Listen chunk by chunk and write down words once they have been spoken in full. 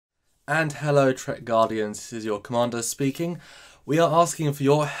And hello Trek Guardians, this is your commander speaking. We are asking for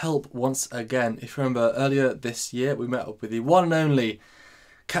your help once again. If you remember earlier this year we met up with the one and only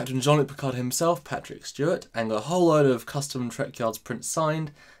Captain Jean-Luc Picard himself, Patrick Stewart, and got a whole load of custom Trekyards prints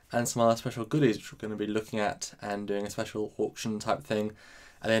signed and some other special goodies which we're going to be looking at and doing a special auction type thing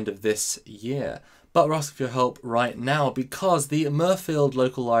at the end of this year. But we're asking for your help right now because the Mirfield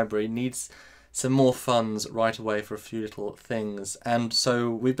local library needs some more funds right away for a few little things, and so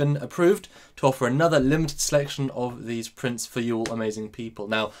we've been approved to offer another limited selection of these prints for you all amazing people.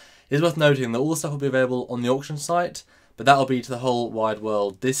 Now, it is worth noting that all the stuff will be available on the auction site, but that'll be to the whole wide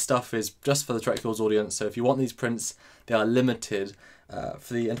world. This stuff is just for the Trekyards audience, so if you want these prints, they are limited.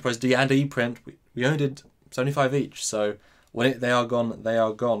 For the Enterprise D and E print, we only did 75 each, so when they are gone, they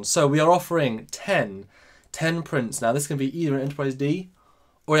are gone. So we are offering 10 prints. Now, this can be either an Enterprise D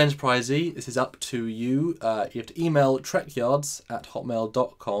or Enterprise E. This is up to you. You have to email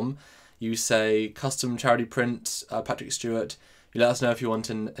trekyards@hotmail.com. You say custom charity print, Patrick Stewart. You let us know if you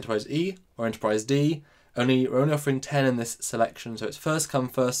want an Enterprise E or Enterprise D. We're only offering 10 in this selection, so it's first come,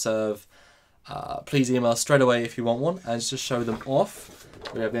 first serve. Please email straight away if you want one, and just show them off.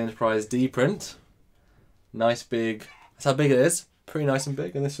 We have the Enterprise D print. Nice big. That's how big it is. Pretty nice and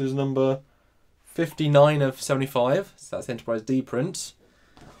big. And this is number 59 of 75. So that's the Enterprise D print.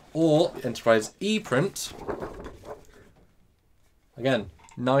 Or Enterprise E print. Again,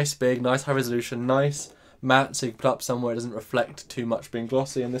 nice big, nice high resolution, nice matte, so you can put up somewhere it doesn't reflect too much being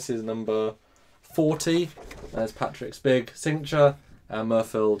glossy. And this is number 40. There's Patrick's big signature and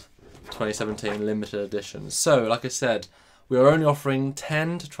Mirfield 2017 limited edition. So, like I said, we are only offering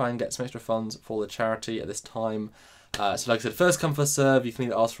 10 to try and get some extra funds for the charity at this time. So, like I said, first come, first serve. You can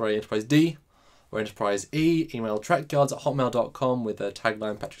either ask for a Enterprise D or Enterprise E. Email trekyards@hotmail.com with the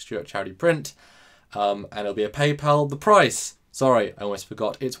tagline Patrick Stewart charity print, and it'll be a PayPal. The price, sorry, I almost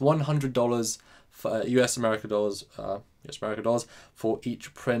forgot. It's $100 for US American dollars for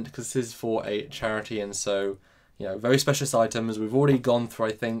each print, because this is for a charity, and so very specialist items. We've already gone through,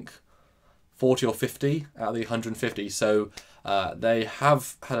 I think, 40 or 50 out of the 150, so they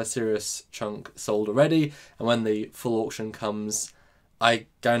have had a serious chunk sold already, and when the full auction comes, I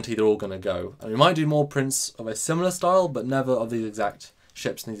guarantee they're all going to go. And we might do more prints of a similar style, but never of these exact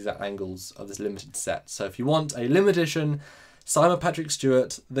ships and these exact angles of this limited set. So if you want a limited edition signed by Patrick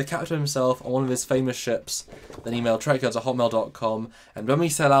Stewart, the captain himself, on one of his famous ships, then email trekyards@hotmail.com. And when we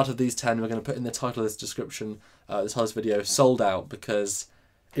sell out of these 10, we're going to put in the title of this description, the title of this video, sold out, because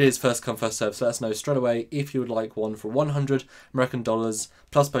it is first come, first serve. So let us know straight away if you would like one for $100 American dollars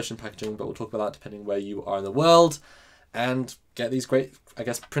plus postage and packaging, but we'll talk about that depending where you are in the world. And get these great, I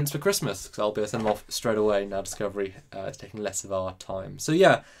guess, prints for Christmas, because I'll be able to send them off straight away now Discovery is taking less of our time. So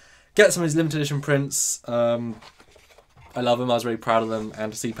yeah, get some of these limited edition prints. I love them, I was really proud of them,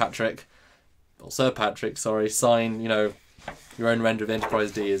 and to see Patrick, or Sir Patrick, sorry, sign, your own render of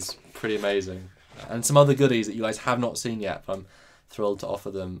Enterprise D is pretty amazing. And some other goodies that you guys have not seen yet, but I'm thrilled to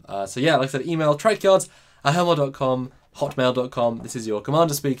offer them. So yeah, like I said, email trekyards@hotmail.com, hotmail.com. This is your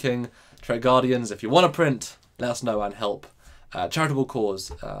commander speaking, Trek Guardians. If you want a print, let us know and help. Charitable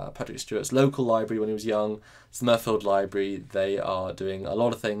cause, Patrick Stewart's local library when he was young, it's the Mirfield Library. They are doing a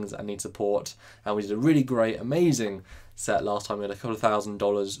lot of things and need support, and we did a really great, amazing set last time. We had a couple of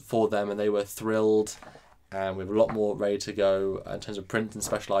 $1,000s for them, and they were thrilled, and we have a lot more ready to go in terms of print and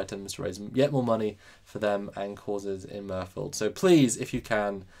special items to raise yet more money for them and causes in Mirfield. So please, if you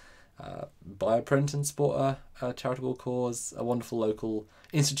can, buy a print and support a charitable cause, a wonderful local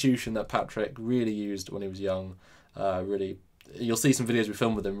institution that Patrick really used when he was young. Really, you'll see some videos we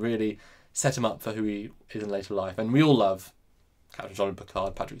filmed with him, really set him up for who he is in later life. And we all love Captain Jean-Luc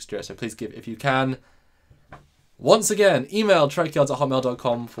Picard, Patrick Stewart, so please give if you can. Once again, email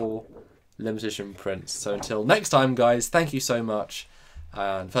trekyards@hotmail.com for limited edition prints. So until next time, guys, thank you so much,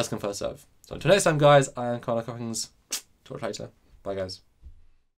 and first come, first serve. So until next time, guys, I am Connor Cockings. Talk later. Bye, guys.